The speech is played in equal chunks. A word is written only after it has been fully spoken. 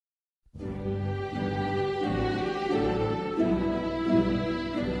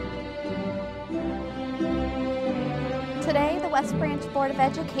West Branch Board of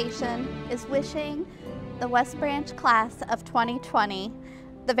Education is wishing the West Branch class of 2020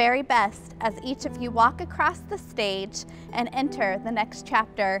 the very best as each of you walk across the stage and enter the next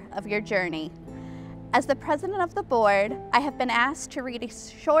chapter of your journey. As the president of the board, I have been asked to read a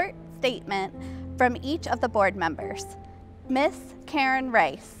short statement from each of the board members. Miss Karen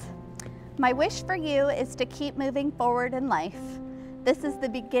Rice, my wish for you is to keep moving forward in life. This is the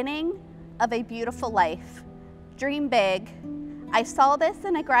beginning of a beautiful life. Dream big. I saw this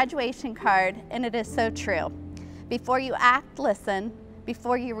in a graduation card, and it is so true. Before you act, listen.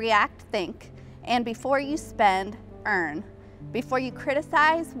 Before you react, think. And before you spend, earn. Before you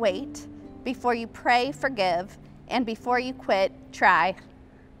criticize, wait. Before you pray, forgive. And before you quit, try.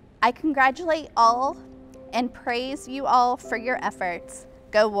 I congratulate all and praise you all for your efforts.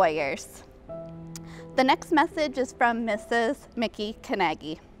 Go Warriors. The next message is from Mrs. Mickey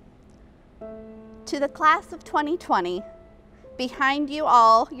Kanagi. To the class of 2020, behind you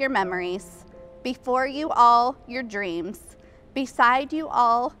all your memories, before you all your dreams, beside you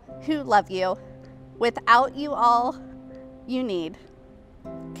all who love you, without you all you need.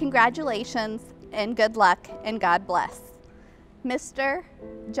 Congratulations and good luck and God bless. Mr.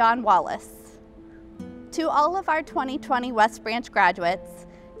 John Wallace. To all of our 2020 West Branch graduates,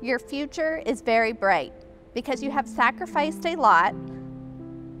 your future is very bright because you have sacrificed a lot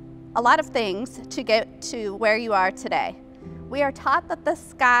of things to get to where you are today. We are taught that the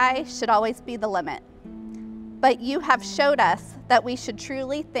sky should always be the limit, but you have showed us that we should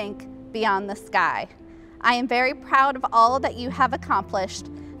truly think beyond the sky. I am very proud of all that you have accomplished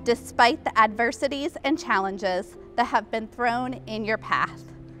despite the adversities and challenges that have been thrown in your path.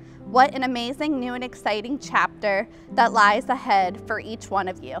 What an amazing new and exciting chapter that lies ahead for each one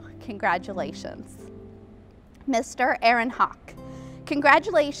of you. Congratulations. Mr. Aaron Hawk.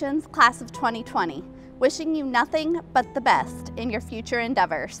 Congratulations, class of 2020. Wishing you nothing but the best in your future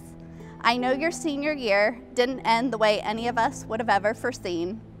endeavors. I know your senior year didn't end the way any of us would have ever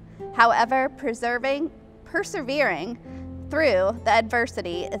foreseen. However, persevering through the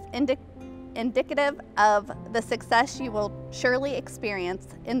adversity is indicative of the success you will surely experience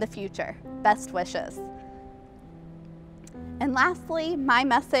in the future. Best wishes. And lastly, my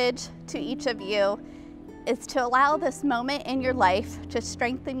message to each of you is to allow this moment in your life to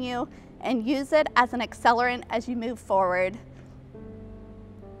strengthen you and use it as an accelerant as you move forward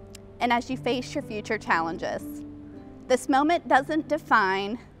and as you face your future challenges. This moment doesn't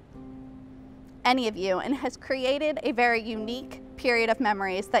define any of you and has created a very unique period of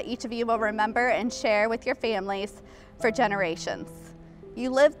memories that each of you will remember and share with your families for generations.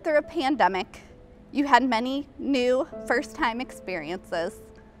 You lived through a pandemic. You had many new first-time experiences,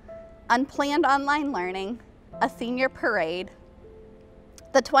 unplanned online learning, a senior parade,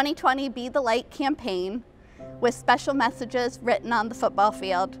 the 2020 Be the Light campaign with special messages written on the football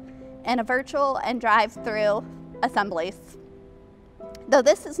field, and a virtual and drive-through assemblies. Though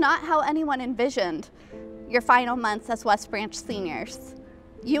this is not how anyone envisioned your final months as West Branch seniors,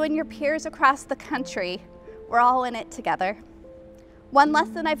 you and your peers across the country were all in it together. One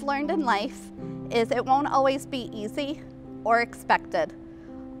lesson I've learned in life is it won't always be easy or expected.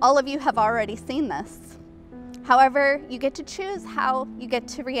 All of you have already seen this. However, you get to choose how you get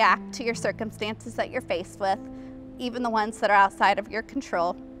to react to your circumstances that you're faced with, even the ones that are outside of your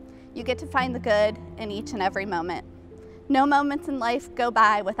control. You get to find the good in each and every moment. No moments in life go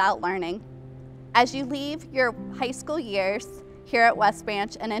by without learning. As you leave your high school years here at West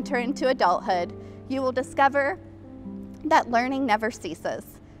Branch and enter into adulthood, you will discover that learning never ceases.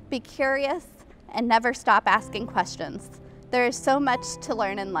 Be curious and never stop asking questions. There is so much to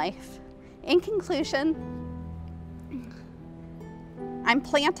learn in life. In conclusion, I'm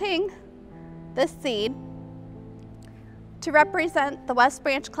planting this seed to represent the West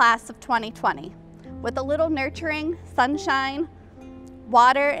Branch class of 2020. With a little nurturing, sunshine,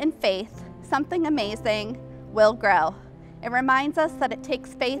 water, and faith, something amazing will grow. It reminds us that it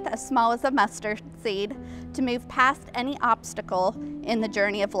takes faith as small as a mustard seed to move past any obstacle in the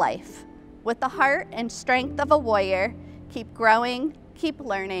journey of life. With the heart and strength of a warrior, keep growing, keep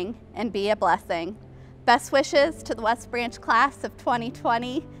learning, and be a blessing. Best wishes to the West Branch class of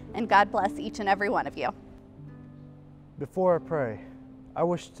 2020, and God bless each and every one of you. Before I pray, I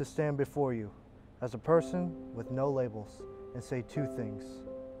wish to stand before you as a person with no labels and say two things.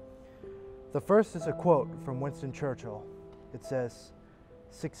 The first is a quote from Winston Churchill. It says,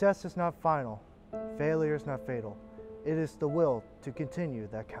 "Success is not final, failure is not fatal. It is the will to continue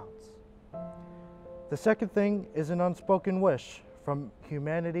that counts." The second thing is an unspoken wish from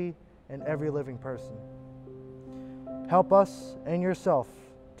humanity and every living person. Help us and yourself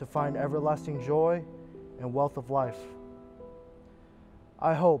to find everlasting joy and wealth of life.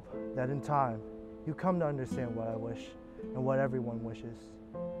 I hope that in time you come to understand what I wish and what everyone wishes,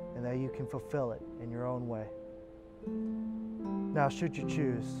 and that you can fulfill it in your own way. Now, should you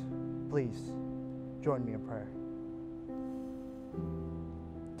choose, please join me in prayer.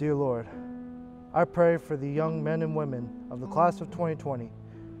 Dear Lord, I pray for the young men and women of the class of 2020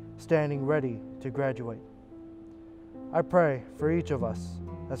 standing ready to graduate. I pray for each of us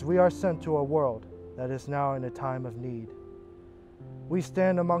as we are sent to a world that is now in a time of need. We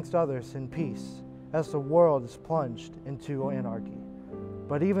stand amongst others in peace as the world is plunged into anarchy.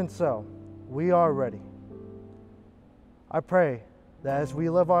 But even so, we are ready. I pray that as we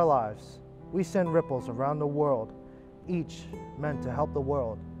live our lives, we send ripples around the world, each meant to help the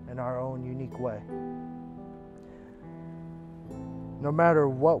world in our own unique way. No matter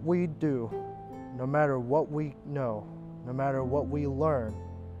what we do, no matter what we know, no matter what we learn,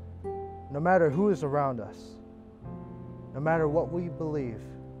 no matter who is around us, no matter what we believe,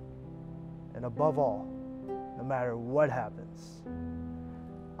 and above all, no matter what happens,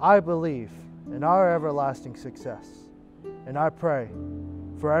 I believe in our everlasting success, and I pray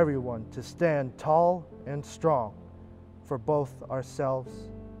for everyone to stand tall and strong for both ourselves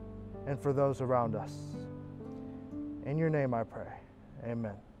and for those around us. In your name I pray,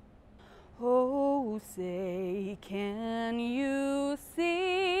 amen. Oh, say, can you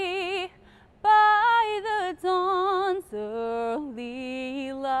see by the dawn's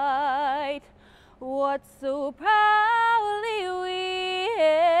early light what so proudly we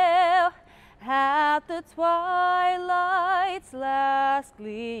hailed at the twilight's last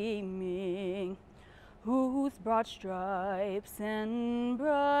gleaming, whose broad stripes and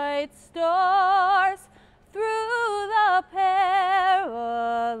bright stars through the perilous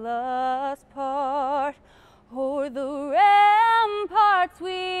part o'er the ramparts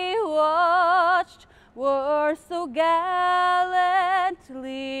we watched were so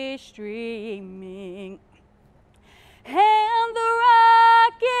gallantly streaming, and the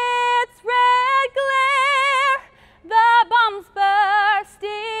rocket's red glare, the bombs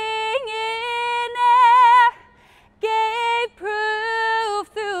bursting in air, gave proof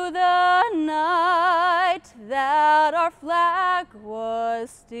through the night that our flag was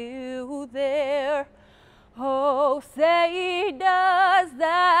still there. Oh, say does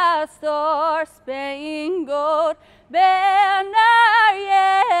that star-spangled banner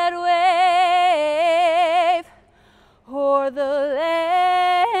yet wave o'er the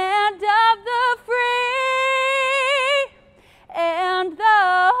land of the free and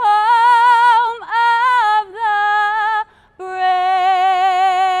the home of the brave?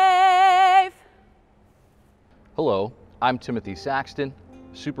 Hello, I'm Timothy Saxton,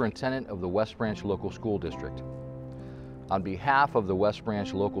 Superintendent of the West Branch Local School District. On behalf of the West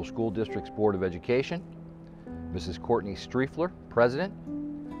Branch Local School District's Board of Education, Mrs. Courtney Striefler, President,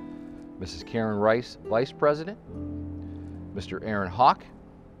 Mrs. Karen Rice, Vice President, Mr. Aaron Hawk,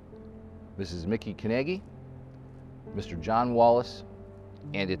 Mrs. Mickey Kanegi, Mr. John Wallace,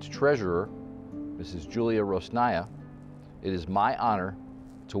 and its Treasurer, Mrs. Julia Rosnaya, it is my honor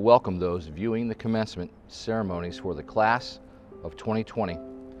to welcome those viewing the commencement ceremonies for the class of 2020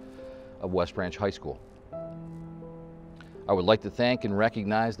 of West Branch High School. I would like to thank and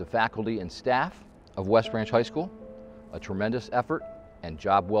recognize the faculty and staff of West Branch High School, a tremendous effort and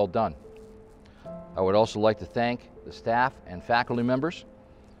job well done. I would also like to thank the staff and faculty members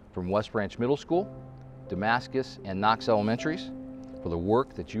from West Branch Middle School, Damascus, and Knox Elementaries for the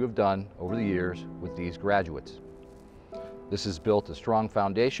work that you have done over the years with these graduates. This has built a strong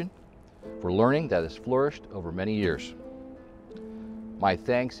foundation for learning that has flourished over many years. My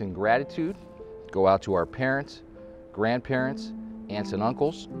thanks and gratitude go out to our parents, grandparents, aunts and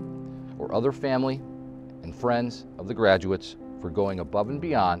uncles, or other family and friends of the graduates for going above and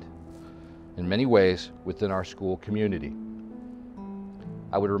beyond in many ways within our school community.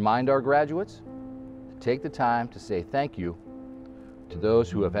 I would remind our graduates to take the time to say thank you to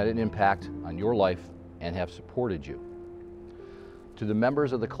those who have had an impact on your life and have supported you. To the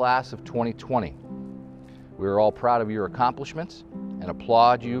members of the class of 2020, we are all proud of your accomplishments and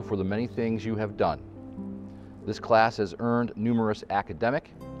applaud you for the many things you have done. This class has earned numerous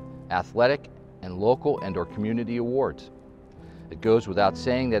academic, athletic, and local and/or community awards. It goes without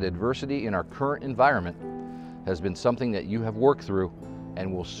saying that adversity in our current environment has been something that you have worked through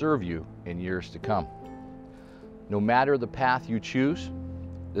and will serve you in years to come. No matter the path you choose,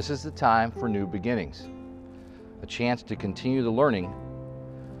 this is the time for new beginnings, a chance to continue the learning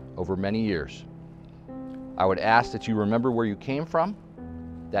over many years. I would ask that you remember where you came from,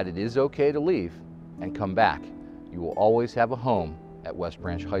 that it is okay to leave and come back. You will always have a home at West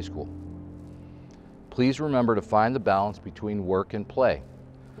Branch High School. Please remember to find the balance between work and play.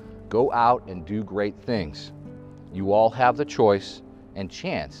 Go out and do great things. You all have the choice and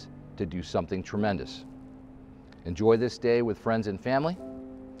chance to do something tremendous. Enjoy this day with friends and family.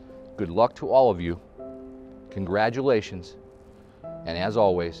 Good luck to all of you. Congratulations. And as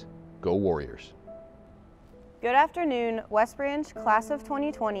always, go Warriors. Good afternoon, West Branch Class of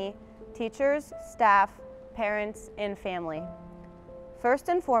 2020, teachers, staff, parents, and family. First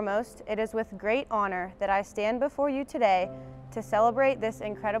and foremost, it is with great honor that I stand before you today to celebrate this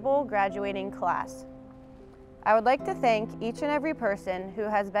incredible graduating class. I would like to thank each and every person who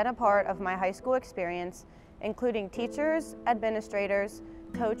has been a part of my high school experience, including teachers, administrators,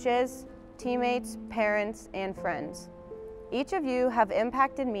 coaches, teammates, parents, and friends. Each of you have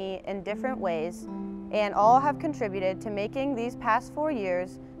impacted me in different ways, and all have contributed to making these past 4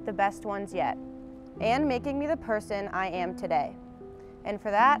 years the best ones yet, and making me the person I am today. And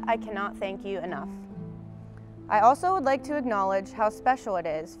for that, I cannot thank you enough. I also would like to acknowledge how special it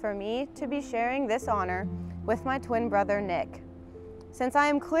is for me to be sharing this honor with my twin brother, Nick. Since I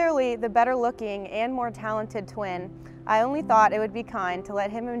am clearly the better looking and more talented twin, I only thought it would be kind to let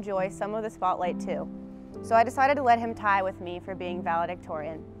him enjoy some of the spotlight too. So I decided to let him tie with me for being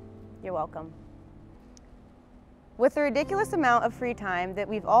valedictorian. You're welcome. With the ridiculous amount of free time that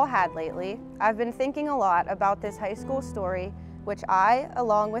we've all had lately, I've been thinking a lot about this high school story which I,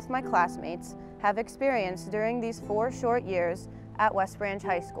 along with my classmates, have experienced during these 4 short years at West Branch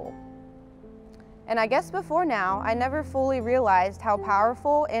High School. And I guess before now, I never fully realized how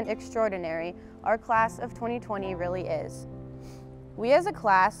powerful and extraordinary our class of 2020 really is. We as a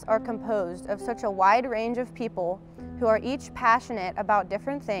class are composed of such a wide range of people who are each passionate about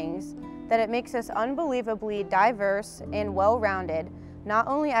different things that it makes us unbelievably diverse and well-rounded, not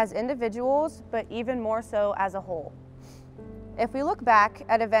only as individuals, but even more so as a whole. If we look back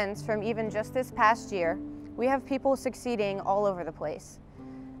at events from even just this past year, we have people succeeding all over the place.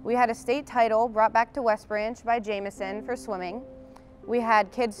 We had a state title brought back to West Branch by Jameson for swimming. We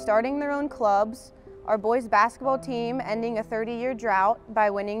had kids starting their own clubs, our boys basketball team ending a 30-year drought by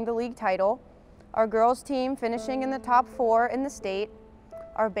winning the league title, our girls team finishing in the top 4 in the state,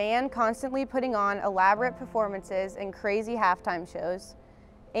 our band constantly putting on elaborate performances and crazy halftime shows,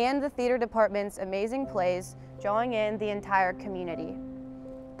 and the theater department's amazing plays drawing in the entire community.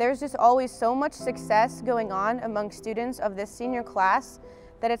 There's just always so much success going on among students of this senior class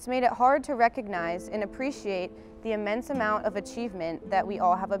that it's made it hard to recognize and appreciate the immense amount of achievement that we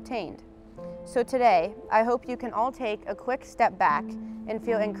all have obtained. So today, I hope you can all take a quick step back and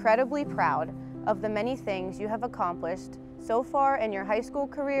feel incredibly proud of the many things you have accomplished so far in your high school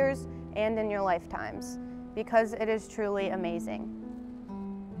careers and in your lifetimes, because it is truly amazing.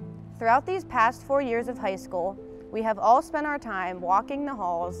 Throughout these past 4 years of high school, we have all spent our time walking the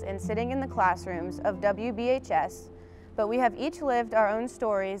halls and sitting in the classrooms of WBHS, but we have each lived our own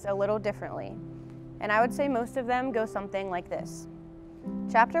stories a little differently. And I would say most of them go something like this.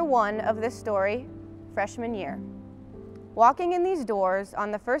 Chapter 1 of this story, freshman year. Walking in these doors on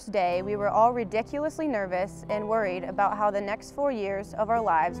the first day, we were all ridiculously nervous and worried about how the next 4 years of our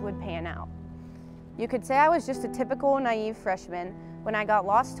lives would pan out. You could say I was just a typical naive freshman when I got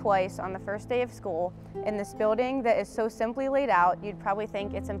lost twice on the first day of school in this building that is so simply laid out you'd probably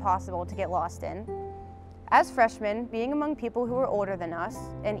think it's impossible to get lost in. As freshmen, being among people who were older than us,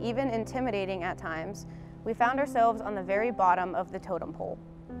 and even intimidating at times, we found ourselves on the very bottom of the totem pole.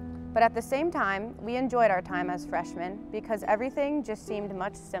 But at the same time, we enjoyed our time as freshmen because everything just seemed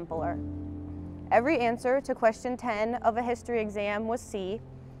much simpler. Every answer to question 10 of a history exam was C.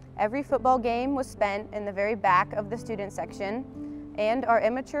 Every football game was spent in the very back of the student section, and our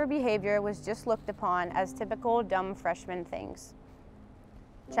immature behavior was just looked upon as typical dumb freshman things.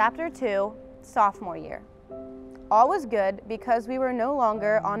 Chapter 2, sophomore year. All was good because we were no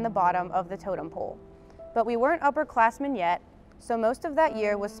longer on the bottom of the totem pole. But we weren't upperclassmen yet, so most of that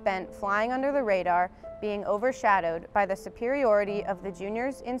year was spent flying under the radar, being overshadowed by the superiority of the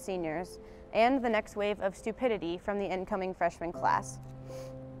juniors and seniors and the next wave of stupidity from the incoming freshman class.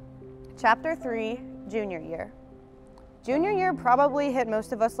 Chapter 3, junior year. Junior year probably hit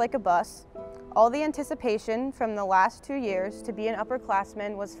most of us like a bus. All the anticipation from the last 2 years to be an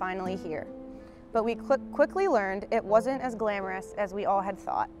upperclassman was finally here. But we quickly learned it wasn't as glamorous as we all had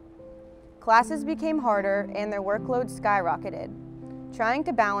thought. Classes became harder and their workload skyrocketed. Trying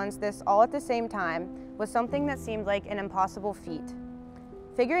to balance this all at the same time was something that seemed like an impossible feat.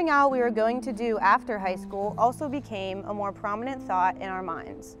 Figuring out what we were going to do after high school also became a more prominent thought in our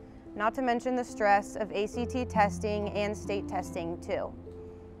minds, not to mention the stress of ACT testing and state testing too.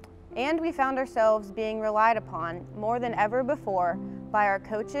 And we found ourselves being relied upon more than ever before by our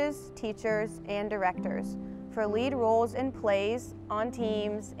coaches, teachers, and directors for lead roles in plays, on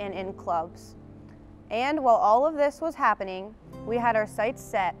teams, and in clubs. And while all of this was happening, we had our sights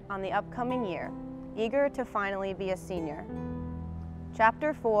set on the upcoming year, eager to finally be a senior.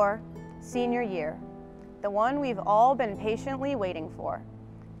 Chapter 4, Senior Year, the one we've all been patiently waiting for,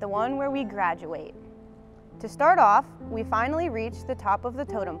 the one where we graduate. To start off, we finally reached the top of the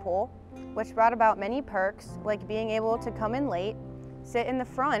totem pole, which brought about many perks like being able to come in late, sit in the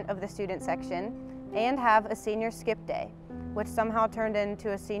front of the student section, and have a senior skip day, which somehow turned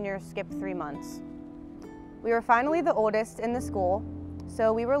into a senior skip 3 months. We were finally the oldest in the school,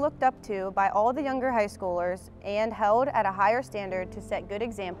 so we were looked up to by all the younger high schoolers and held at a higher standard to set good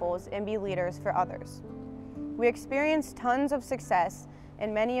examples and be leaders for others. We experienced tons of success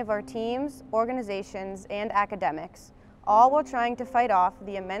in many of our teams, organizations, and academics, all while trying to fight off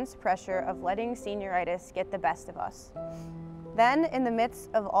the immense pressure of letting senioritis get the best of us. Then, in the midst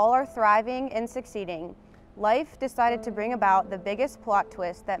of all our thriving and succeeding, life decided to bring about the biggest plot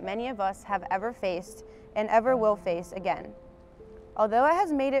twist that many of us have ever faced and ever will face again. Although it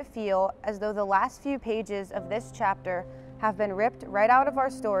has made it feel as though the last few pages of this chapter have been ripped right out of our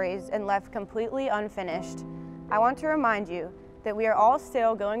stories and left completely unfinished, I want to remind you that we are all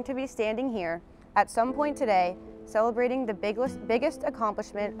still going to be standing here at some point today celebrating the biggest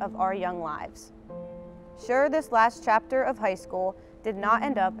accomplishment of our young lives. Sure, this last chapter of high school did not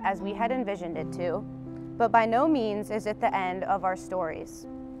end up as we had envisioned it to, but by no means is it the end of our stories.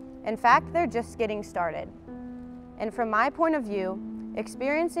 In fact, they're just getting started. And from my point of view,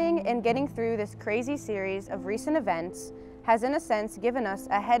 experiencing and getting through this crazy series of recent events has in a sense given us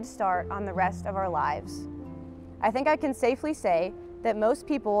a head start on the rest of our lives. I think I can safely say that most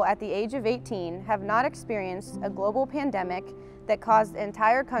people at the age of 18 have not experienced a global pandemic that caused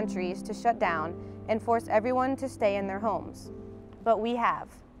entire countries to shut down and force everyone to stay in their homes. But we have.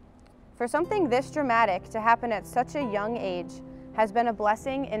 For something this dramatic to happen at such a young age has been a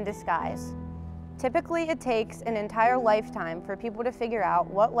blessing in disguise. Typically, it takes an entire lifetime for people to figure out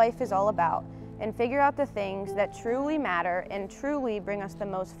what life is all about and figure out the things that truly matter and truly bring us the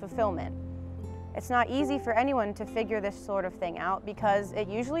most fulfillment. It's not easy for anyone to figure this sort of thing out because it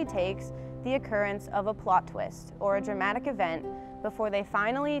usually takes the occurrence of a plot twist or a dramatic event before they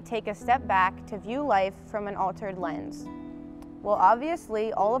finally take a step back to view life from an altered lens. Well,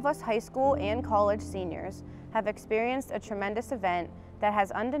 obviously, all of us high school and college seniors have experienced a tremendous event that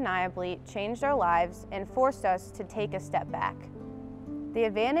has undeniably changed our lives and forced us to take a step back. The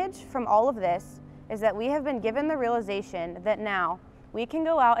advantage from all of this is that we have been given the realization that now we can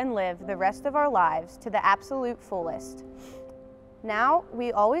go out and live the rest of our lives to the absolute fullest. Now,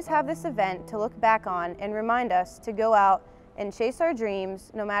 we always have this event to look back on and remind us to go out and chase our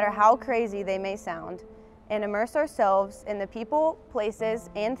dreams, no matter how crazy they may sound, and immerse ourselves in the people, places,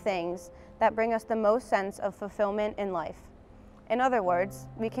 and things that bring us the most sense of fulfillment in life. In other words,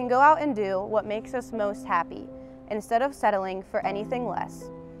 we can go out and do what makes us most happy, instead of settling for anything less.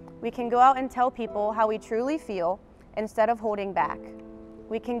 We can go out and tell people how we truly feel, instead of holding back.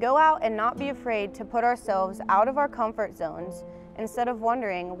 We can go out and not be afraid to put ourselves out of our comfort zones instead of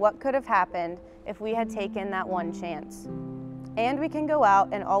wondering what could have happened if we had taken that one chance. And we can go out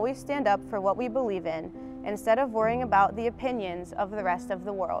and always stand up for what we believe in instead of worrying about the opinions of the rest of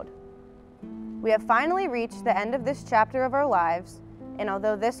the world. We have finally reached the end of this chapter of our lives, and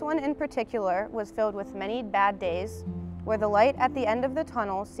although this one in particular was filled with many bad days, where the light at the end of the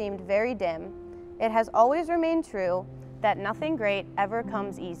tunnel seemed very dim, it has always remained true that nothing great ever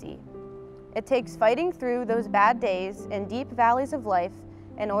comes easy. It takes fighting through those bad days and deep valleys of life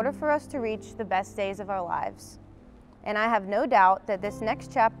in order for us to reach the best days of our lives. And I have no doubt that this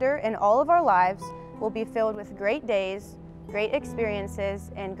next chapter in all of our lives will be filled with great days, great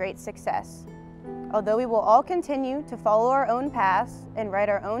experiences, and great success. Although we will all continue to follow our own paths and write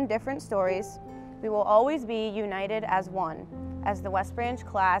our own different stories, we will always be united as one, as the West Branch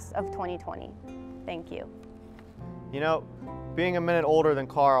class of 2020. Thank you. You know, being a minute older than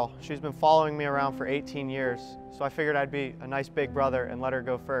Carl, she's been following me around for 18 years, so I figured I'd be a nice big brother and let her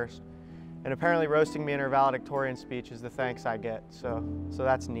go first. And apparently roasting me in her valedictorian speech is the thanks I get, so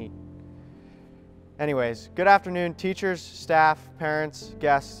that's neat. Anyways, good afternoon, teachers, staff, parents,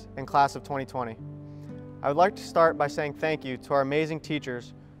 guests, and class of 2020. I would like to start by saying thank you to our amazing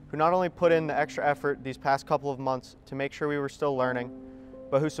teachers who not only put in the extra effort these past couple of months to make sure we were still learning,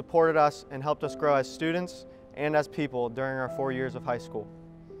 but who supported us and helped us grow as students and as people during our 4 years of high school.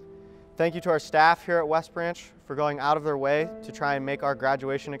 Thank you to our staff here at West Branch for going out of their way to try and make our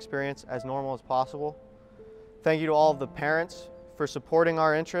graduation experience as normal as possible. Thank you to all of the parents for supporting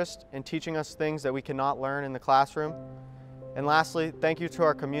our interest and teaching us things that we cannot learn in the classroom. And lastly, thank you to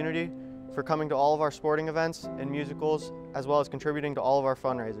our community for coming to all of our sporting events and musicals, as well as contributing to all of our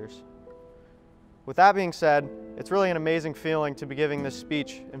fundraisers. With that being said, it's really an amazing feeling to be giving this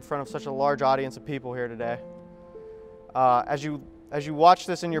speech in front of such a large audience of people here today. As you watch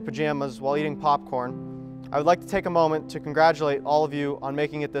this in your pajamas while eating popcorn, I would like to take a moment to congratulate all of you on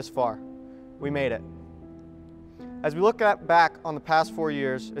making it this far. We made it. As we look back on the past 4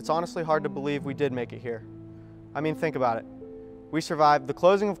 years, it's honestly hard to believe we did make it here. I mean, think about it. We survived the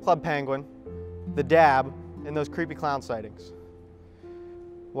closing of Club Penguin, the dab, and those creepy clown sightings.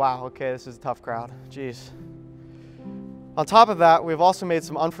 Wow, okay, this is a tough crowd. Jeez. On top of that, we've also made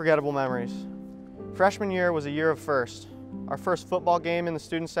some unforgettable memories. Freshman year was a year of first. Our first football game in the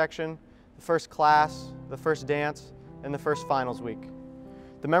student section, the first class, the first dance, and the first finals week.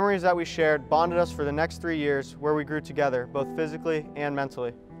 The memories that we shared bonded us for the next 3 years where we grew together, both physically and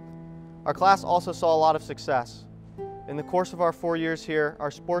mentally. Our class also saw a lot of success. In the course of our 4 years here,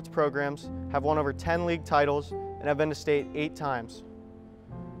 our sports programs have won over 10 league titles and have been to state 8 times.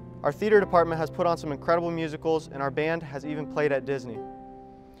 Our theater department has put on some incredible musicals, and our band has even played at Disney.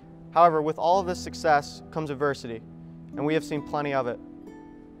 However, with all of this success comes adversity, and we have seen plenty of it.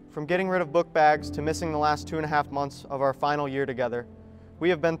 From getting rid of book bags to missing the last 2.5 months of our final year together, we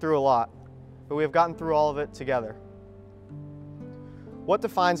have been through a lot, but we have gotten through all of it together. What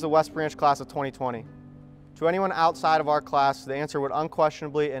defines the West Branch class of 2020? To anyone outside of our class, the answer would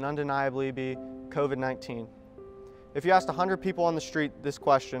unquestionably and undeniably be COVID-19. If you asked 100 people on the street this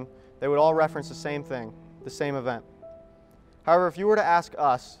question, they would all reference the same thing, the same event. However, if you were to ask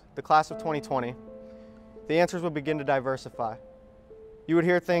us, the class of 2020, the answers would begin to diversify. You would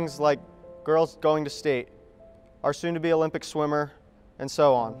hear things like girls going to state, our soon-to-be Olympic swimmer, and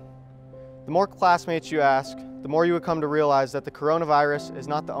so on. The more classmates you ask, the more you would come to realize that the coronavirus is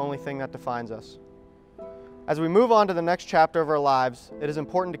not the only thing that defines us. As we move on to the next chapter of our lives, it is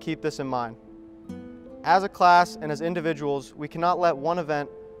important to keep this in mind. As a class and as individuals, we cannot let one event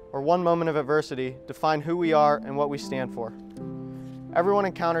or one moment of adversity define who we are and what we stand for. Everyone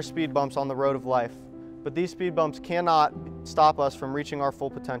encounters speed bumps on the road of life, but these speed bumps cannot stop us from reaching our full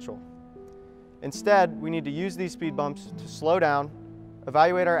potential. Instead, we need to use these speed bumps to slow down,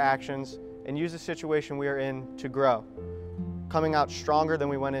 evaluate our actions, and use the situation we are in to grow, coming out stronger than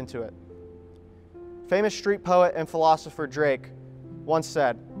we went into it. Famous street poet and philosopher Drake once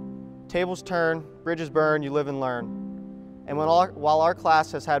said, "Tables turn, bridges burn, you live and learn." And while our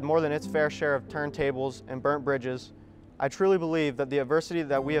class has had more than its fair share of turntables and burnt bridges, I truly believe that the adversity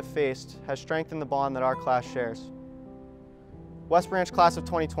that we have faced has strengthened the bond that our class shares. West Branch class of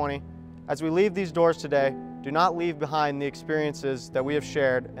 2020, as we leave these doors today, do not leave behind the experiences that we have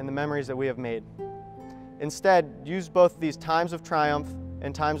shared and the memories that we have made. Instead, use both these times of triumph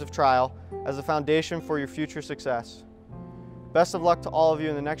and times of trial as a foundation for your future success. Best of luck to all of you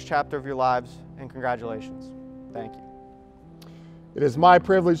in the next chapter of your lives, and congratulations. Thank you. It is my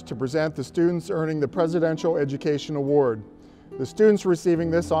privilege to present the students earning the Presidential Education Award. The students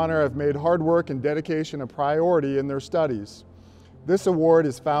receiving this honor have made hard work and dedication a priority in their studies. This award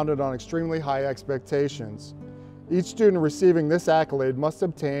is founded on extremely high expectations. Each student receiving this accolade must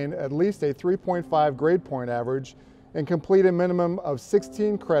obtain at least a 3.5 grade point average and complete a minimum of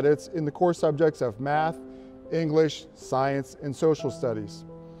 16 credits in the core subjects of math, English, science, and social studies.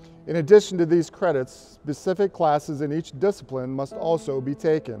 In addition to these credits, specific classes in each discipline must also be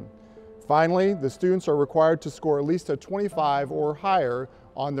taken. Finally, the students are required to score at least a 25 or higher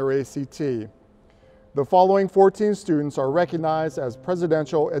on their ACT. The following 14 students are recognized as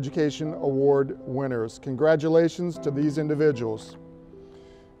Presidential Education Award winners. Congratulations to these individuals: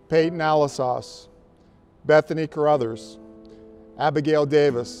 Peyton Alisas, Bethany Carruthers, Abigail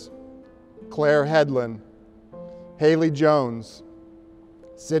Davis, Claire Headland, Haley Jones,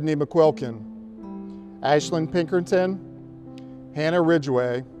 Sydney McQuilkin, Ashlyn Pinkerton, Hannah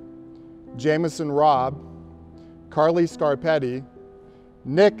Ridgway, Jameson Robb, Carly Scarpetti,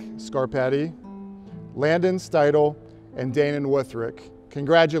 Nick Scarpetti, Landon Steidel, and Danon Withrick.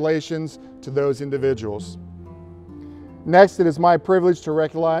 Congratulations to those individuals. Next, it is my privilege to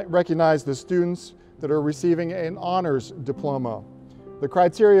recognize the students that are receiving an honors diploma. The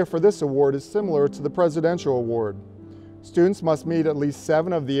criteria for this award is similar to the Presidential Award. Students must meet at least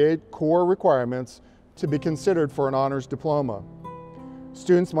 7 of the 8 core requirements to be considered for an honors diploma.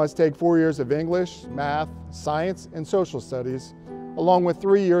 Students must take 4 years of English, math, science, and social studies, along with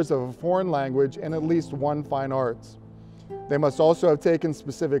 3 years of a foreign language and at least 1 fine arts. They must also have taken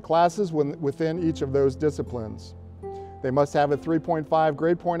specific classes within each of those disciplines. They must have a 3.5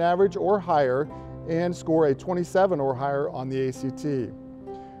 grade point average or higher and score a 27 or higher on the ACT.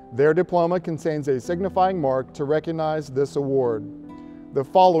 Their diploma contains a signifying mark to recognize this award. The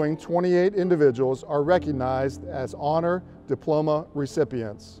following 28 individuals are recognized as honor diploma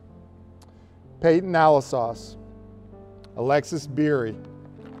recipients: Peyton Allisos, Alexis Beery,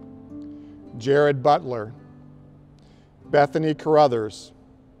 Jared Butler, Bethany Carruthers,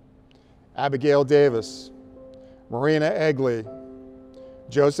 Abigail Davis, Marina Egley,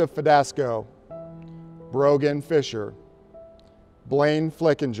 Joseph Fidasco, Brogan Fisher, Blaine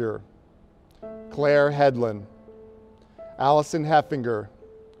Flickinger, Claire Headland, Allison Heffinger,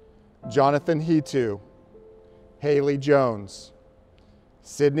 Jonathan Hetu, Haley Jones,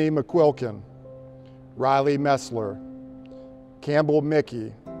 Sydney McQuilkin, Riley Messler, Campbell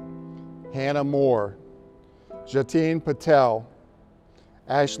Mickey, Hannah Moore, Jatin Patel,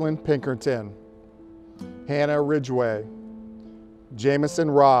 Ashlyn Pinkerton, Hannah Ridgway, Jameson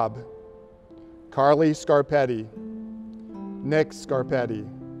Robb, Carly Scarpetti, Nick Scarpetti,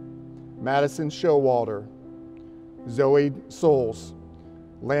 Madison Showalter, Zoe Souls,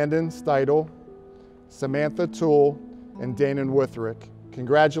 Landon Steidel, Samantha Toole, and Danon Withrick.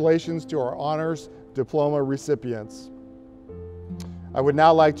 Congratulations to our honors diploma recipients. I would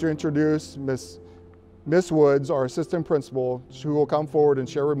now like to introduce Miss Woods, our assistant principal, who will come forward and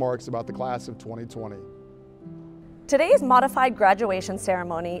share remarks about the class of 2020. Today's modified graduation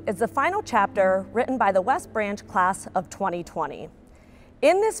ceremony is the final chapter written by the West Branch class of 2020.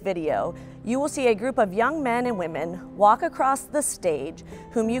 In this video, you will see a group of young men and women walk across the stage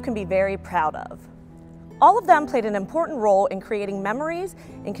whom you can be very proud of. All of them played an important role in creating memories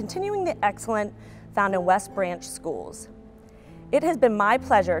and continuing the excellence found in West Branch schools. It has been my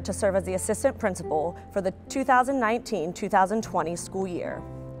pleasure to serve as the assistant principal for the 2019-2020 school year.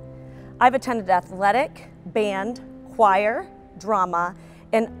 I've attended athletic, band, choir, drama,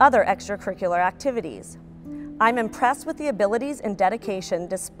 and other extracurricular activities. I'm impressed with the abilities and dedication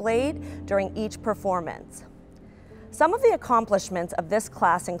displayed during each performance. Some of the accomplishments of this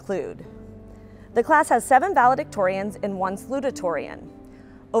class include: the class has 7 valedictorians and 1 salutatorian.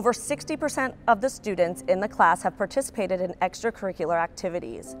 Over 60% of the students in the class have participated in extracurricular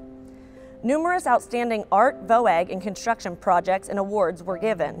activities. Numerous outstanding art, VOAG, and construction projects and awards were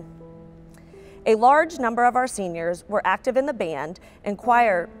given. A large number of our seniors were active in the band and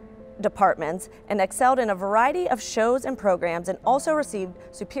choir departments and excelled in a variety of shows and programs, and also received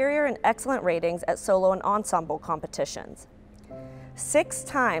superior and excellent ratings at solo and ensemble competitions. 6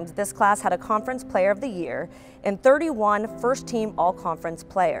 times this class had a Conference Player of the Year and 31 first-team all-conference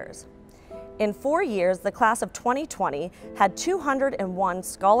players. In 4 years, the class of 2020 had 201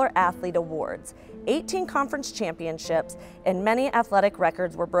 Scholar Athlete Awards, 18 conference championships, and many athletic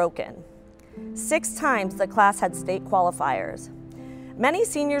records were broken. 6 times the class had state qualifiers. Many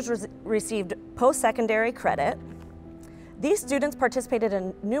seniors received post-secondary credit. These students participated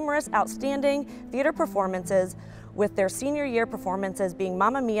in numerous outstanding theater performances, with their senior year performances being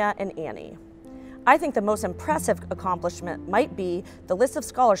Mamma Mia and Annie. I think the most impressive accomplishment might be the list of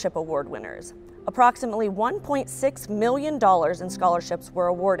scholarship award winners. Approximately $1.6 million in scholarships were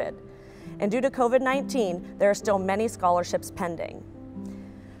awarded, and due to COVID-19, there are still many scholarships pending.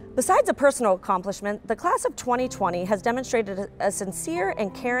 Besides a personal accomplishment, the class of 2020 has demonstrated a sincere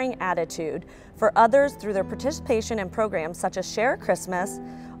and caring attitude for others through their participation in programs such as Share Christmas,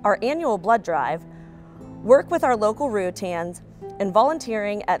 our annual blood drive, work with our local Ruitans, and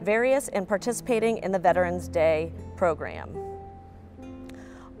volunteering at various and participating in the Veterans Day program.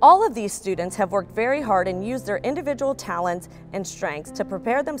 All of these students have worked very hard and used their individual talents and strengths to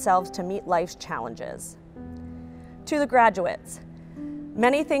prepare themselves to meet life's challenges. To the graduates,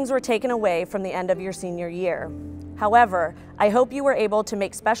 many things were taken away from the end of your senior year. However, I hope you were able to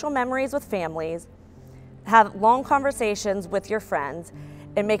make special memories with families, have long conversations with your friends,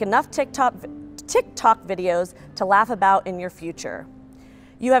 and make enough TikTok videos to laugh about in your future.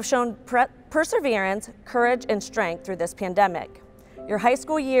 You have shown perseverance, courage, and strength through this pandemic. Your high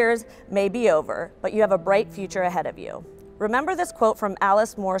school years may be over, but you have a bright future ahead of you. Remember this quote from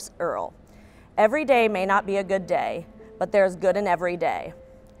Alice Morse Earle: "Every day may not be a good day, but there's good in every day."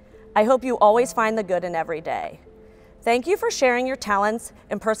 I hope you always find the good in every day. Thank you for sharing your talents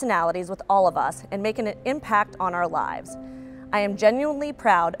and personalities with all of us and making an impact on our lives. I am genuinely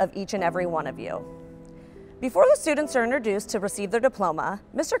proud of each and every one of you. Before the students are introduced to receive their diploma,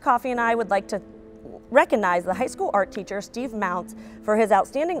 Mr. Coffey and I would like to recognize the high school art teacher, Steve Mounts, for his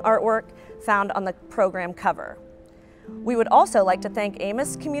outstanding artwork found on the program cover. We would also like to thank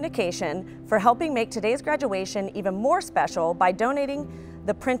Amos Communication for helping make today's graduation even more special by donating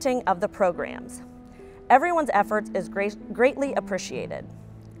the printing of the programs. Everyone's efforts is greatly appreciated.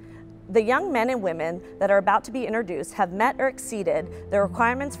 The young men and women that are about to be introduced have met or exceeded the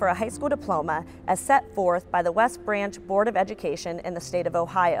requirements for a high school diploma as set forth by the West Branch Board of Education in the state of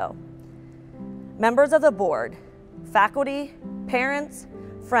Ohio. Members of the board, faculty, parents,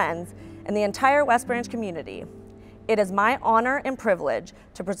 friends, and the entire West Branch community, it is my honor and privilege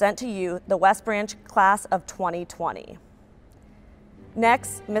to present to you the West Branch Class of 2020.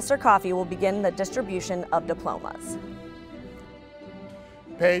 Next, Mr. Coffey will begin the distribution of diplomas.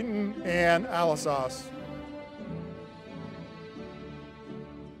 Peyton Ann Alisas.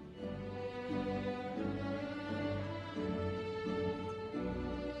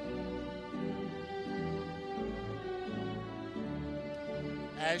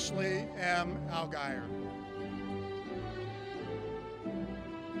 Ashley M. Algier.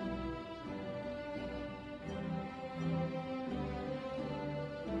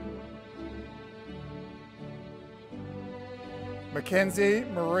 Mackenzie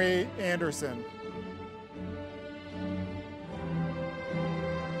Marie Anderson.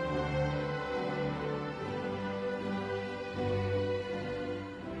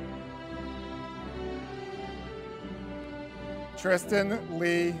 Tristan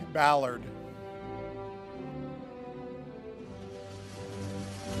Lee Ballard.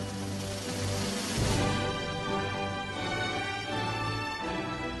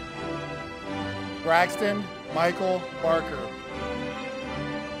 Braxton Michael Barker.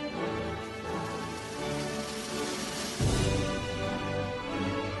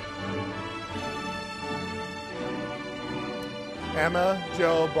 Emma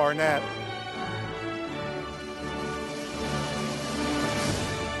Jo Barnett.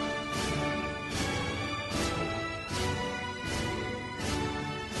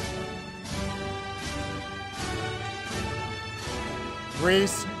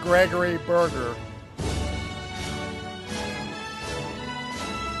 Reese Gregory Berger.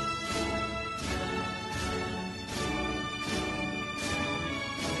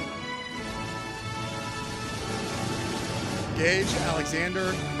 Gage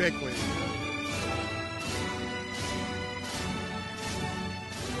Alexander Bickley.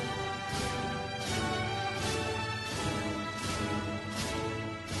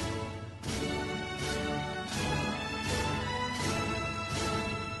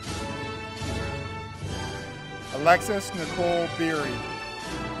 Alexis Nicole Beery.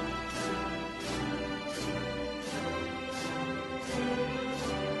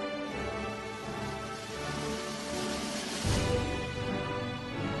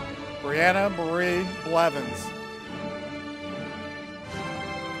 Brianna Marie Blevins.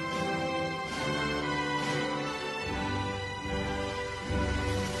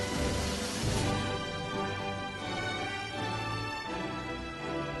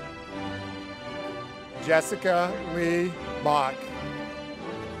 Jessica Lee Bach.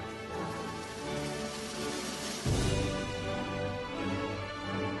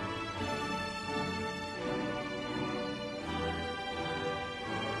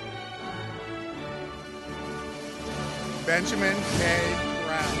 Benjamin K.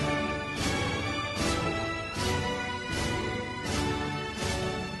 Brown.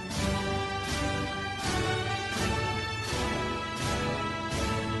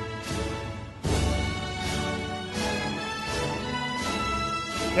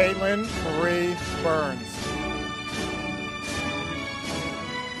 Caitlin Marie Burns.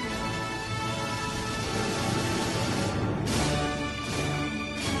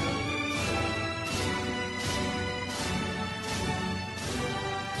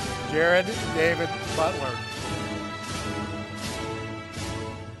 Jared David Butler.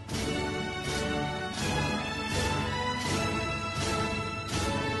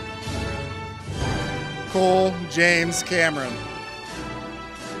 Cole James Cameron.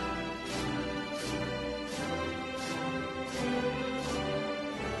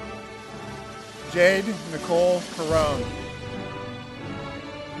 Jade Nicole Carone.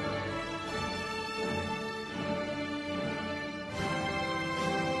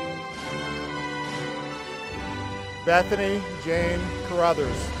 Bethany Jane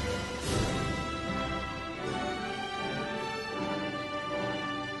Carruthers.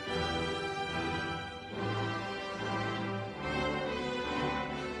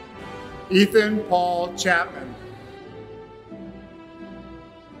 Ethan Paul Chapman.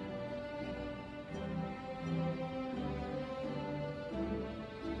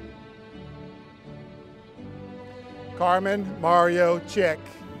 Carmen Mario Chick.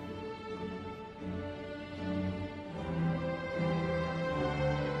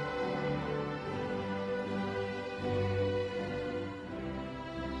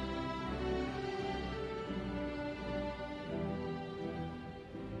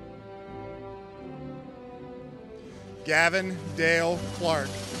 Gavin Dale Clark.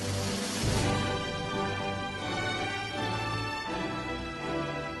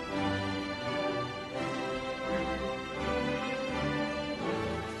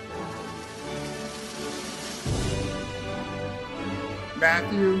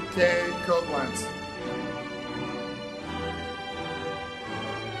 Matthew K. Koblenz.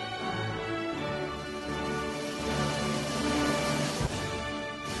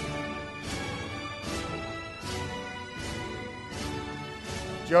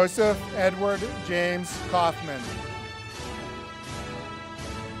 Joseph Edward James Kaufman.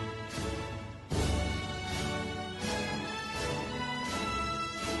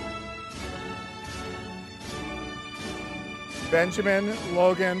 Benjamin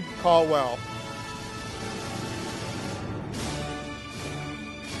Logan Caldwell.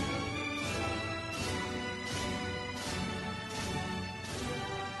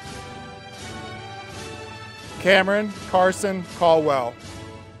 Cameron Carson Caldwell.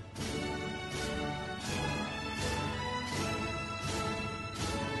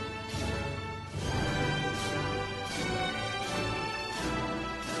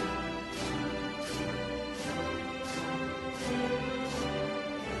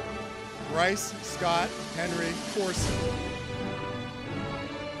 Bryce Scott Henry Corson.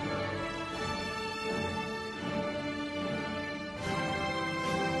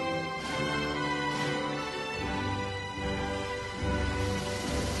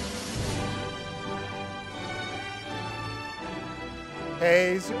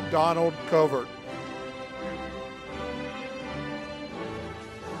 Hayes Donald Covert.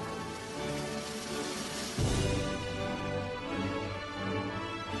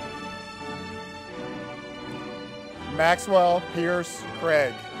 Maxwell Pierce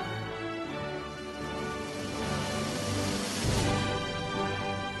Craig.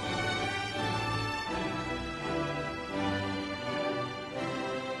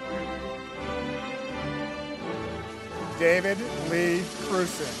 David Lee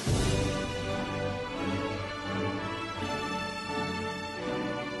Cruson.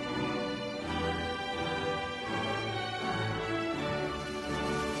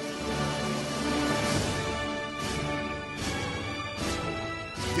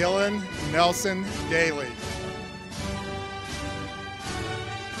 Dylan Nelson Daly.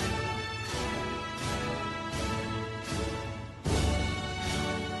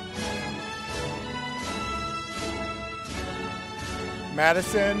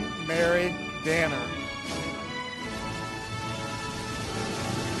 Madison Mary Danner.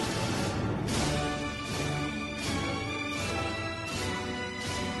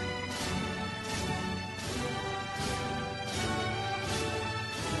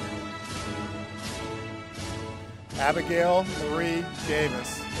 Abigail Marie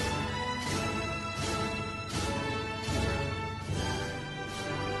Davis.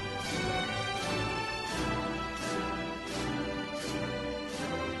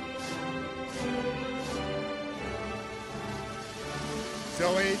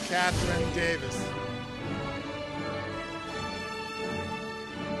 Zoe Catherine Davis.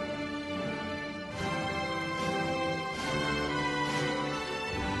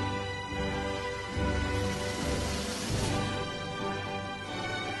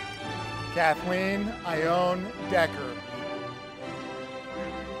 Kathleen Ione Decker.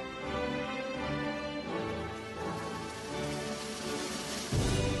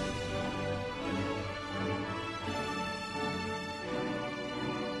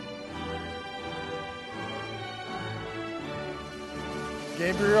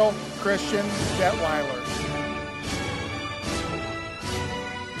 Gabriel Christian Detweiler.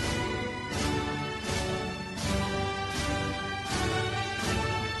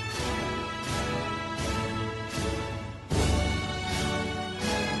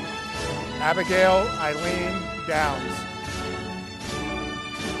 Abigail Eileen Downs.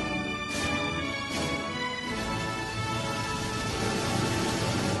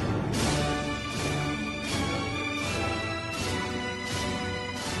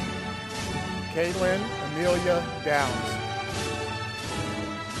 Caitlin Amelia Downs.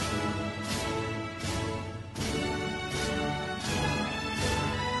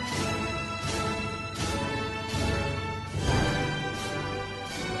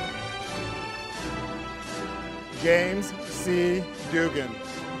 James C. Dugan.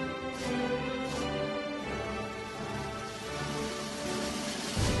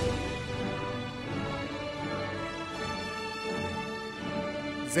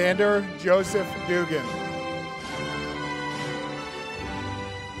 Xander Joseph Dugan.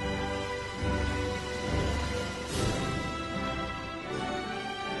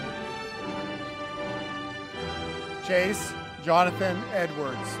 Chase Jonathan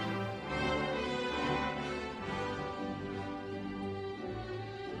Edwards.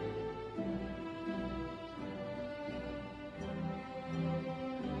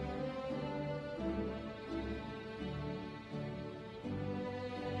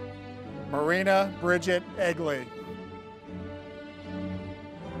 Marina Bridget Egley.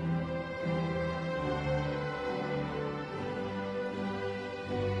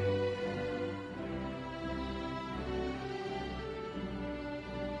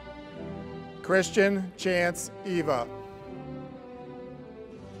 Christian Chance Eva.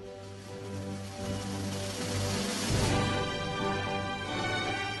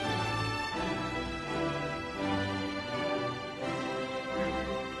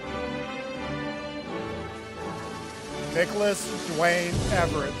 Nicholas Dwayne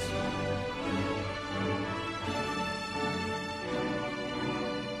Everett.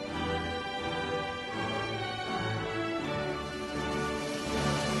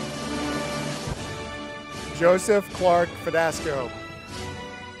 Joseph Clark Fidasco.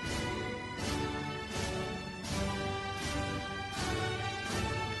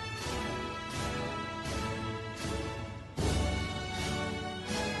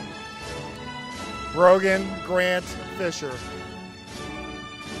 Brogan Grant Fisher.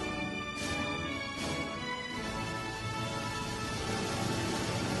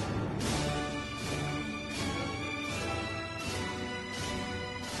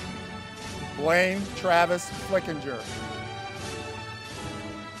 Blaine Travis Flickinger.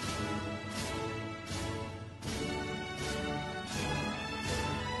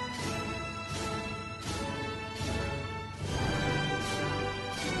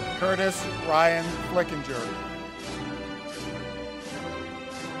 Curtis Ryan Flickinger.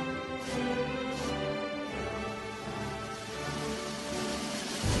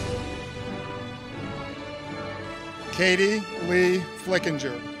 Katie Lee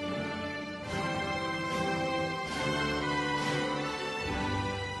Flickinger.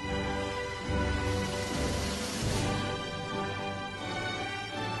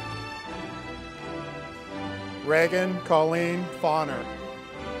 Reagan Colleen Fauner.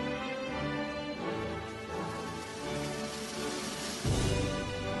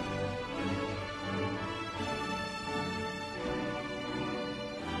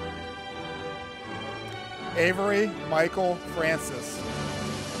 Avery Michael Francis.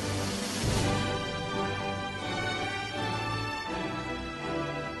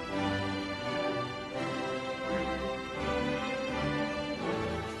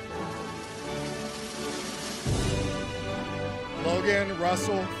 Logan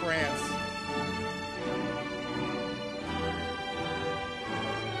Russell France.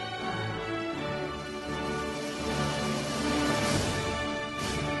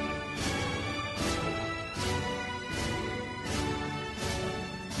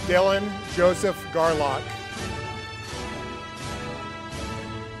 Dylan Joseph Garlock.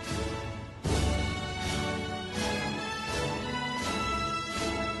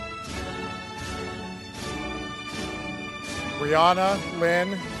 Brianna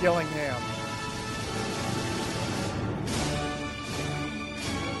Lynn Gillingham.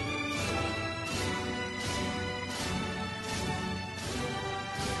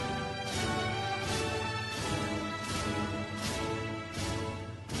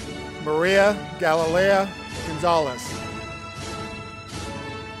 Maria Galilea Gonzalez.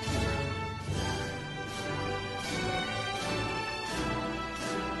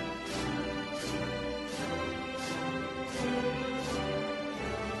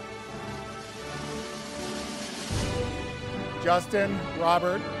 Justin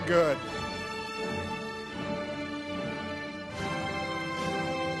Robert Good.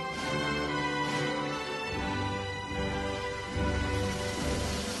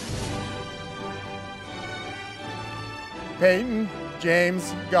 Peyton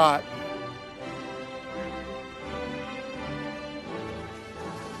James Gott.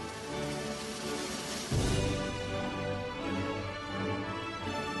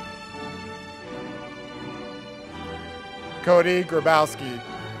 Cody Grabowski.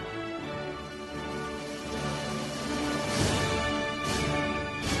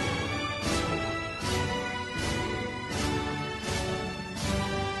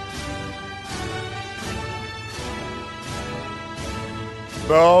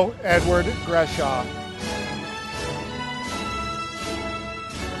 Bo Edward Greshaw.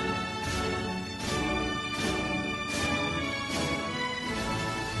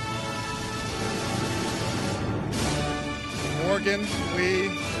 Morgan Lee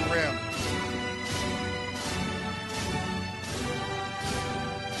Grimm.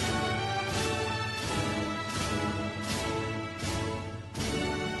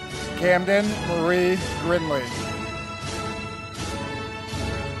 Camden Marie Grinley.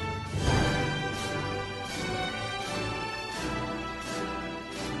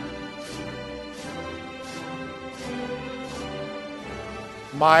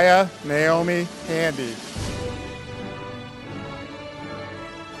 Maya Naomi Handy.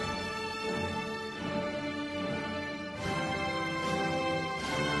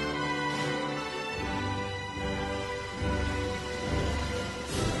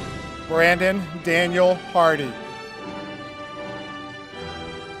 Brandon Daniel Hardy.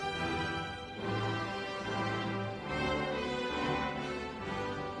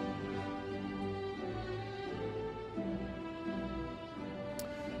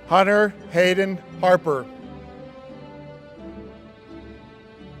 Hunter Hayden Harper.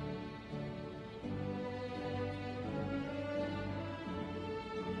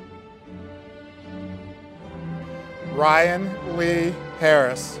 Ryan Lee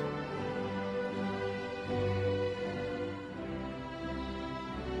Harris.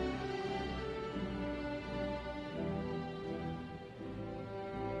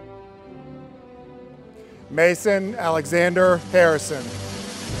 Mason Alexander Harrison.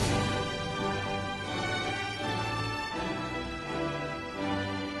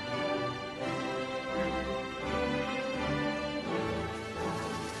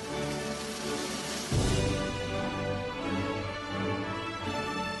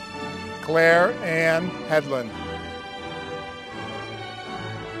 Claire Ann Headland.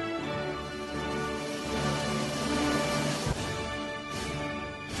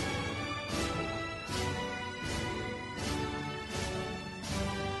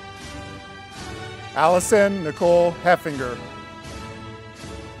 Allison Nicole Heffinger.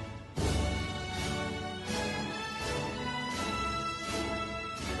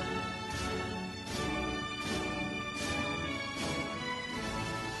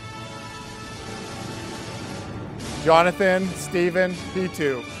 Jonathan Stephen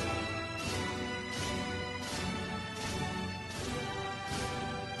Pitu.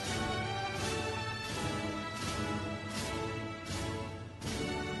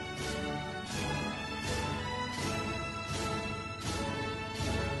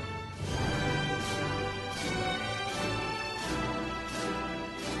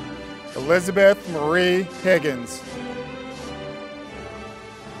 Elizabeth Marie Higgins.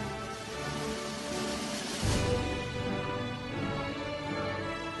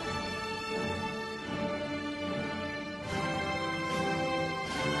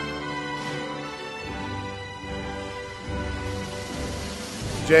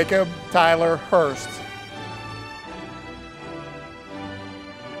 Jacob Tyler Hurst.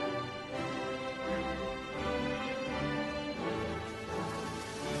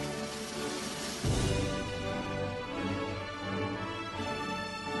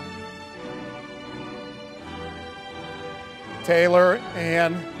 Taylor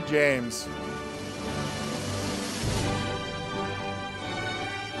Ann James.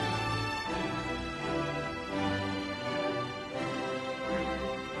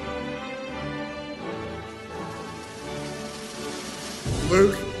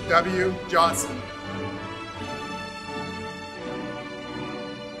 Luke W. Johnson.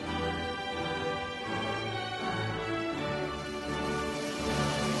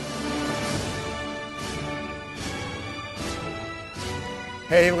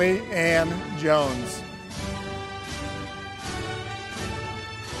 Haley Ann Jones.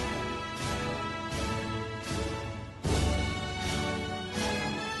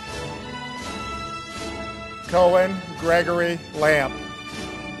 Cohen Gregory Lamp.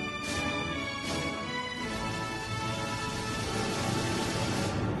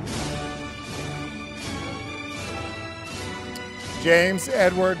 James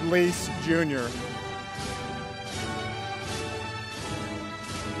Edward Lease, Jr.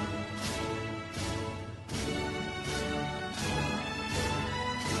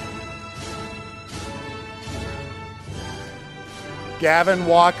 Gavin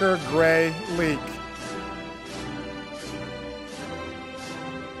Walker Gray Leak.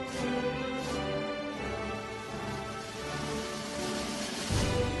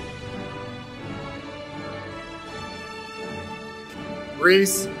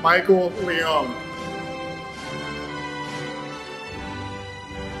 Reese Michael Leone.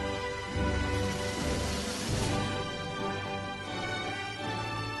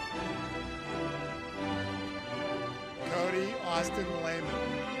 Cody Austin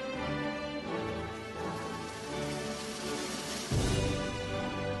Lehman.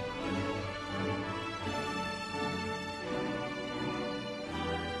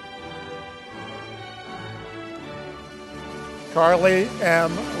 Carly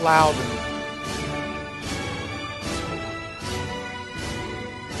M. Loudon.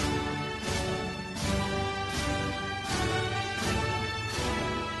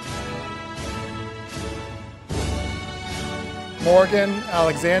 Morgan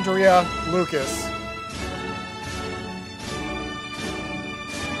Alexandria Lucas.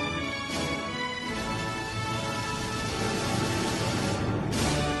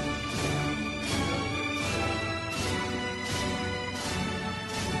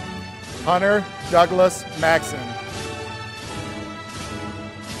 Hunter Douglas Maxson.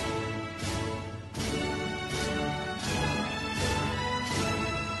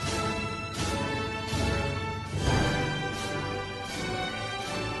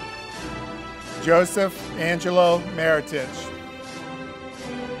 Joseph Angelo Meritich.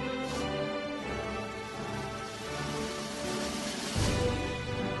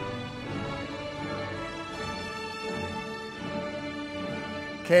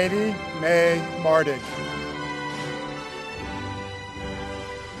 Katie Mae Mardig.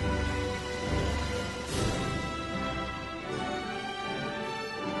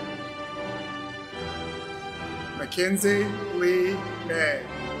 Mackenzie Lee May.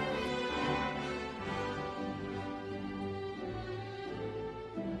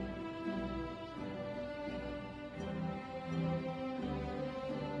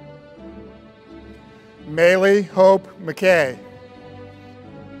 Maylee Hope McKay.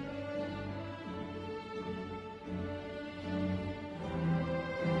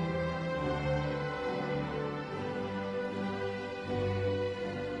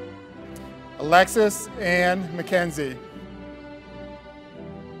 Alexis Ann McKenzie.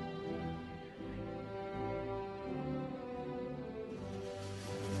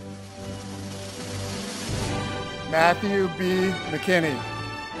 Matthew B. McKinney.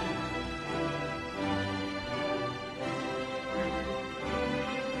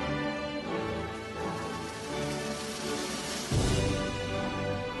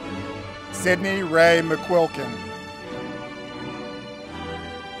 Sydney Ray McQuilkin.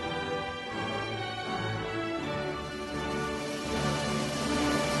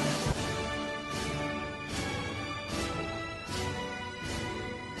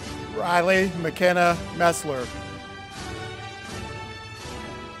 Riley McKenna Messler.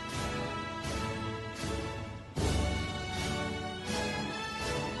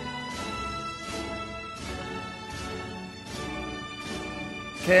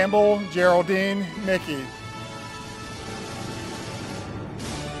 Campbell Geraldine Mickey.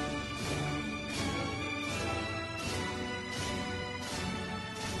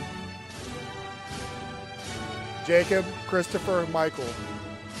 Jacob Christopher Michael.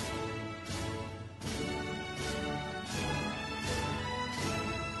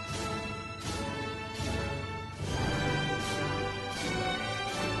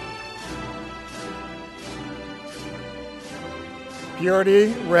 Purity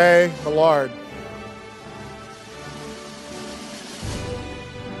Ray Millard.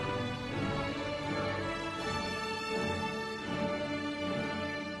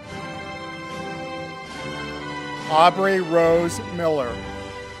 Aubrey Rose Miller.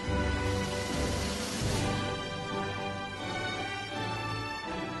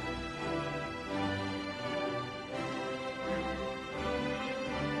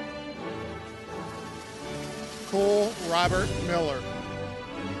 Cole Robert Miller.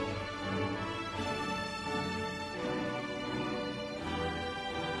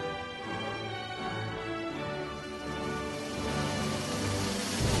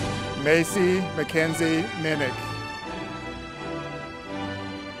 Macy Mackenzie Minnick.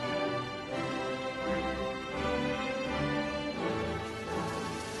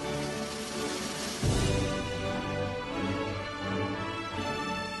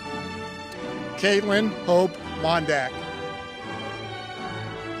 Caitlin Hope Mondak.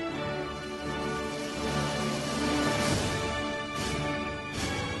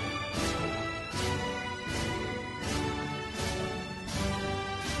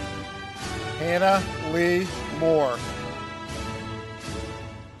 Hannah Lee Moore.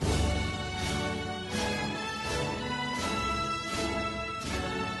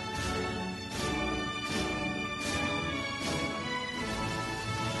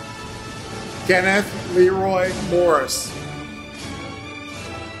 Kenneth Leroy Morris.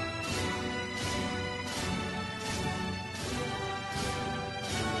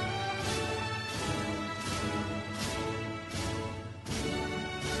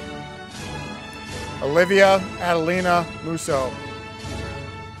 Olivia Adelina Musso.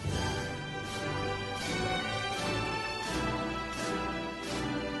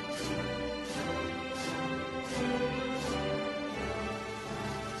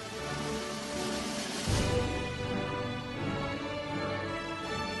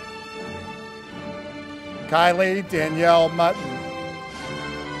 Kylie Danielle Mutton.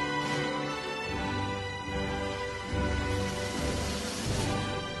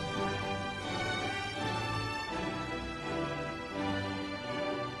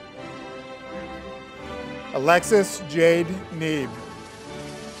 Alexis Jade Neeb.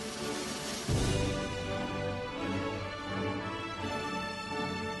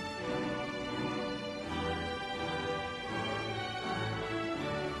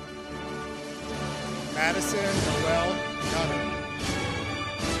 Madison Noel Nutter.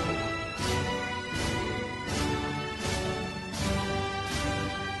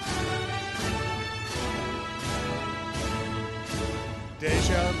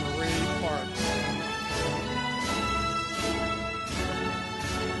 Deja Marie Parks.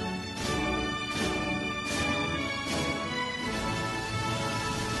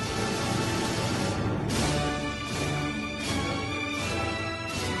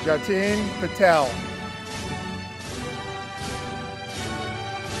 Jatin Patel.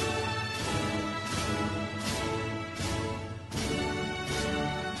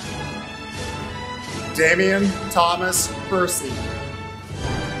 Damian Thomas Percy.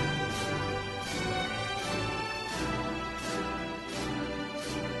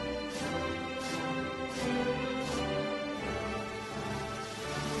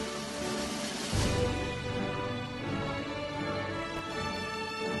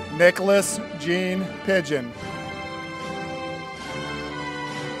 Nicholas Jean Pigeon.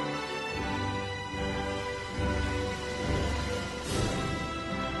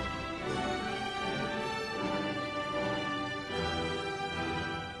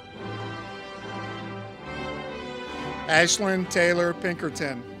 Ashlyn Taylor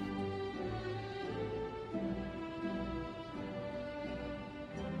Pinkerton.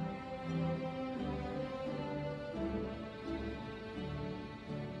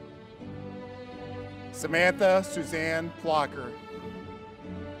 Samantha Suzanne Plocker.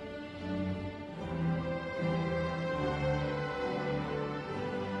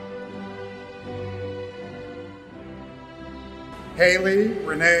 Haley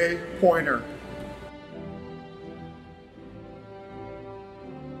Renee Pointer.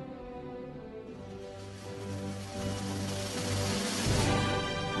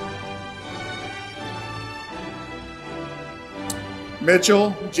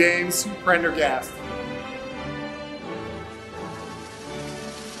 Mitchell James Prendergast.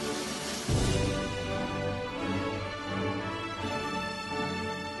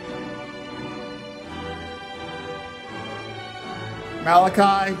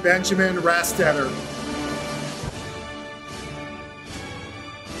 Malachi Benjamin Rastetter.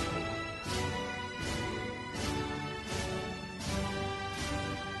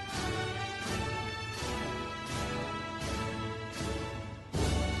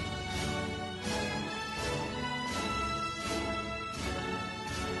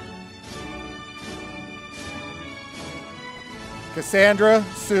 Cassandra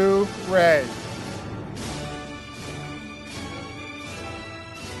Sue Ray.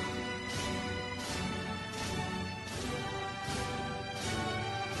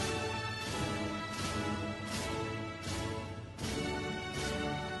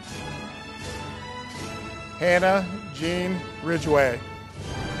 Hannah Jean Ridgway.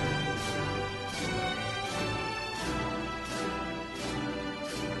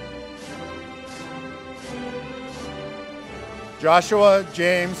 Joshua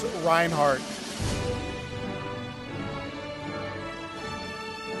James Reinhardt.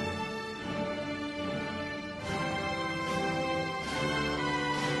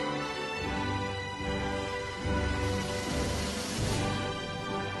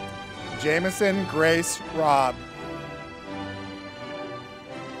 Jamison Grace Robb.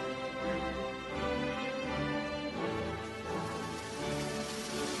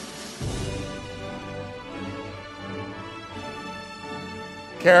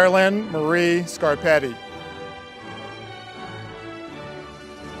 Carolyn Marie Scarpetti.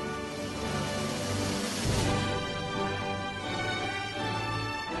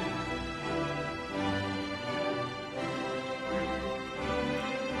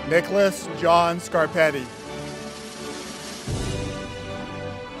 Nicholas John Scarpetti.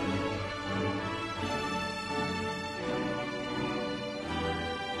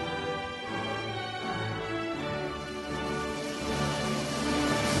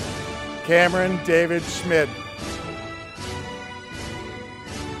 Cameron David Schmid.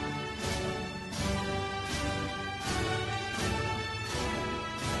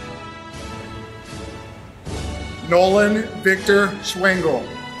 Nolan Victor Schwengel.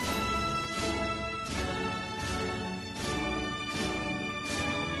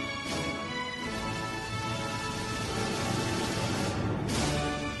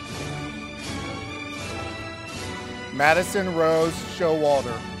 Madison Rose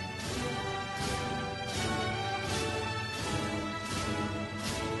Showalter.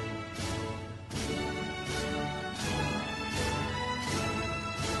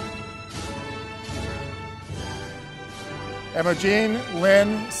 Emogene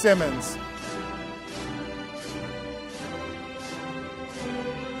Lynn Simmons.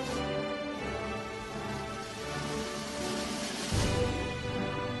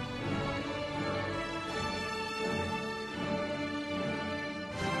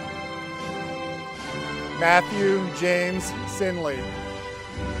 Matthew James Sinley.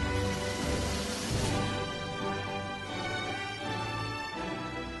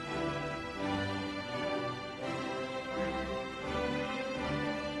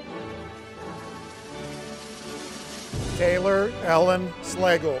 Taylor Ellen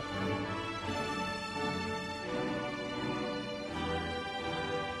Slagle.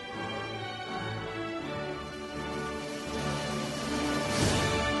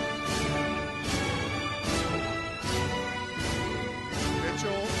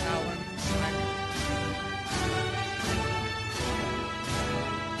 Mitchell Allen Schneider.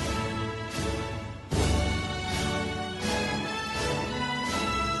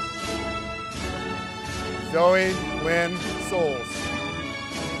 Zoe Lynn Souls.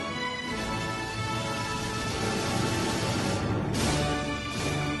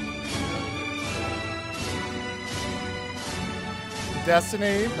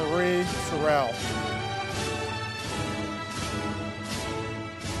 Destiny Marie Sorrell.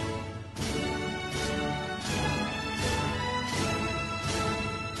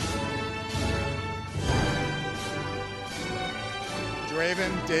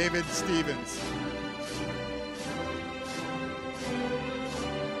 Draven David Stevens.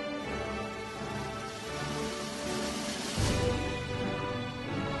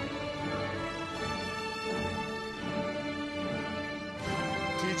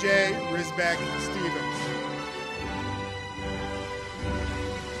 TJ Risbeck Stevens.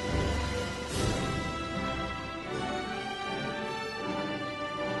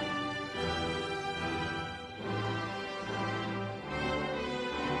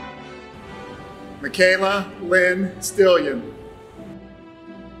 Michaela Lynn Stillion.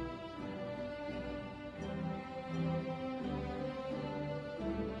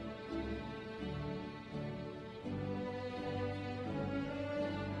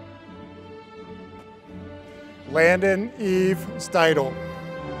 Landon Eve Steidel.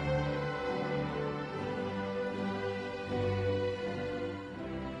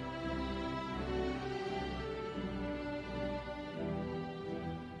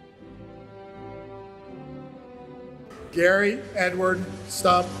 Gary Edward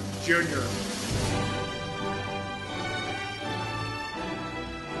Stump Jr.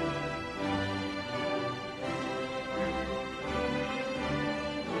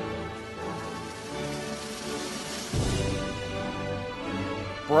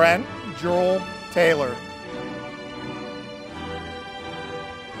 Brent Joel Taylor.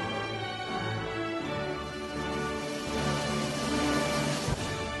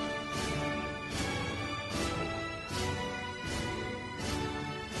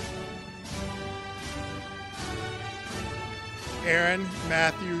 Aaron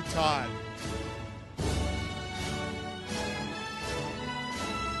Matthew Todd.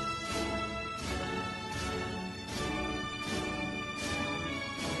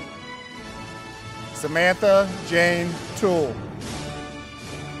 Samantha Jane Toole.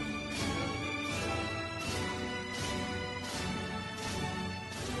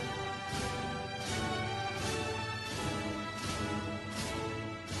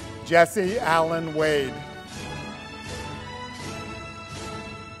 Jesse Allen Wade.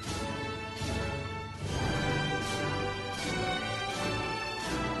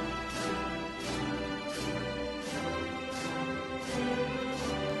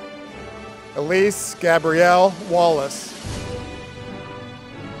 Elise Gabrielle Wallace.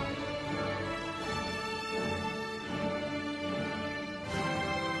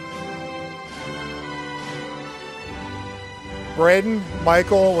 Braden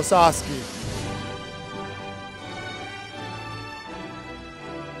Michael Wasowski.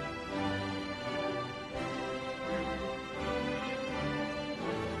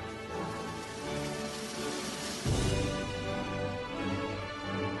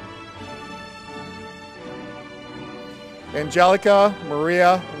 Angelica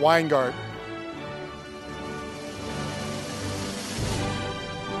Maria Weingart.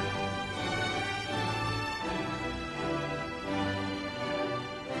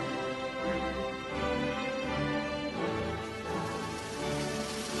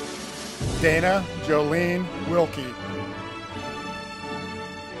 Dana Jolene Wilkie.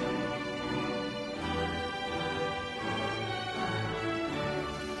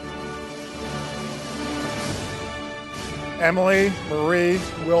 Emily Marie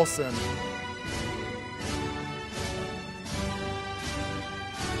Wilson.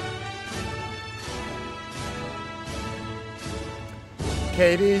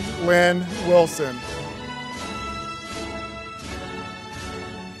 Katie Lynn Wilson.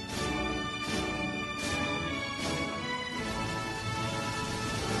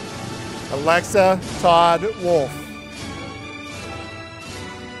 Alexa Todd Wolf.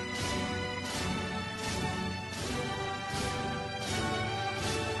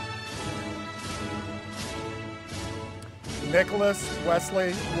 Nicholas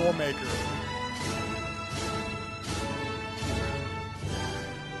Wesley Woolmaker.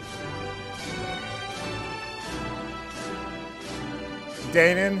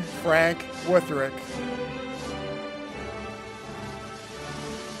 Danon Frank Wutherick.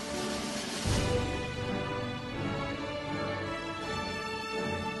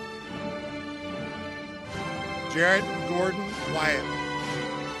 Jarrett Gordon Wyatt.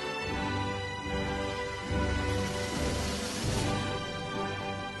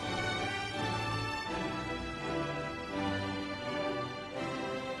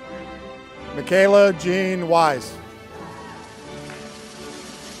 Michaela Jean Wise.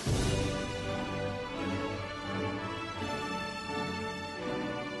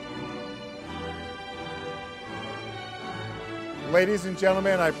 Ladies and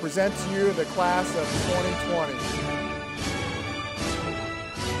gentlemen, I present to you the class of 2020.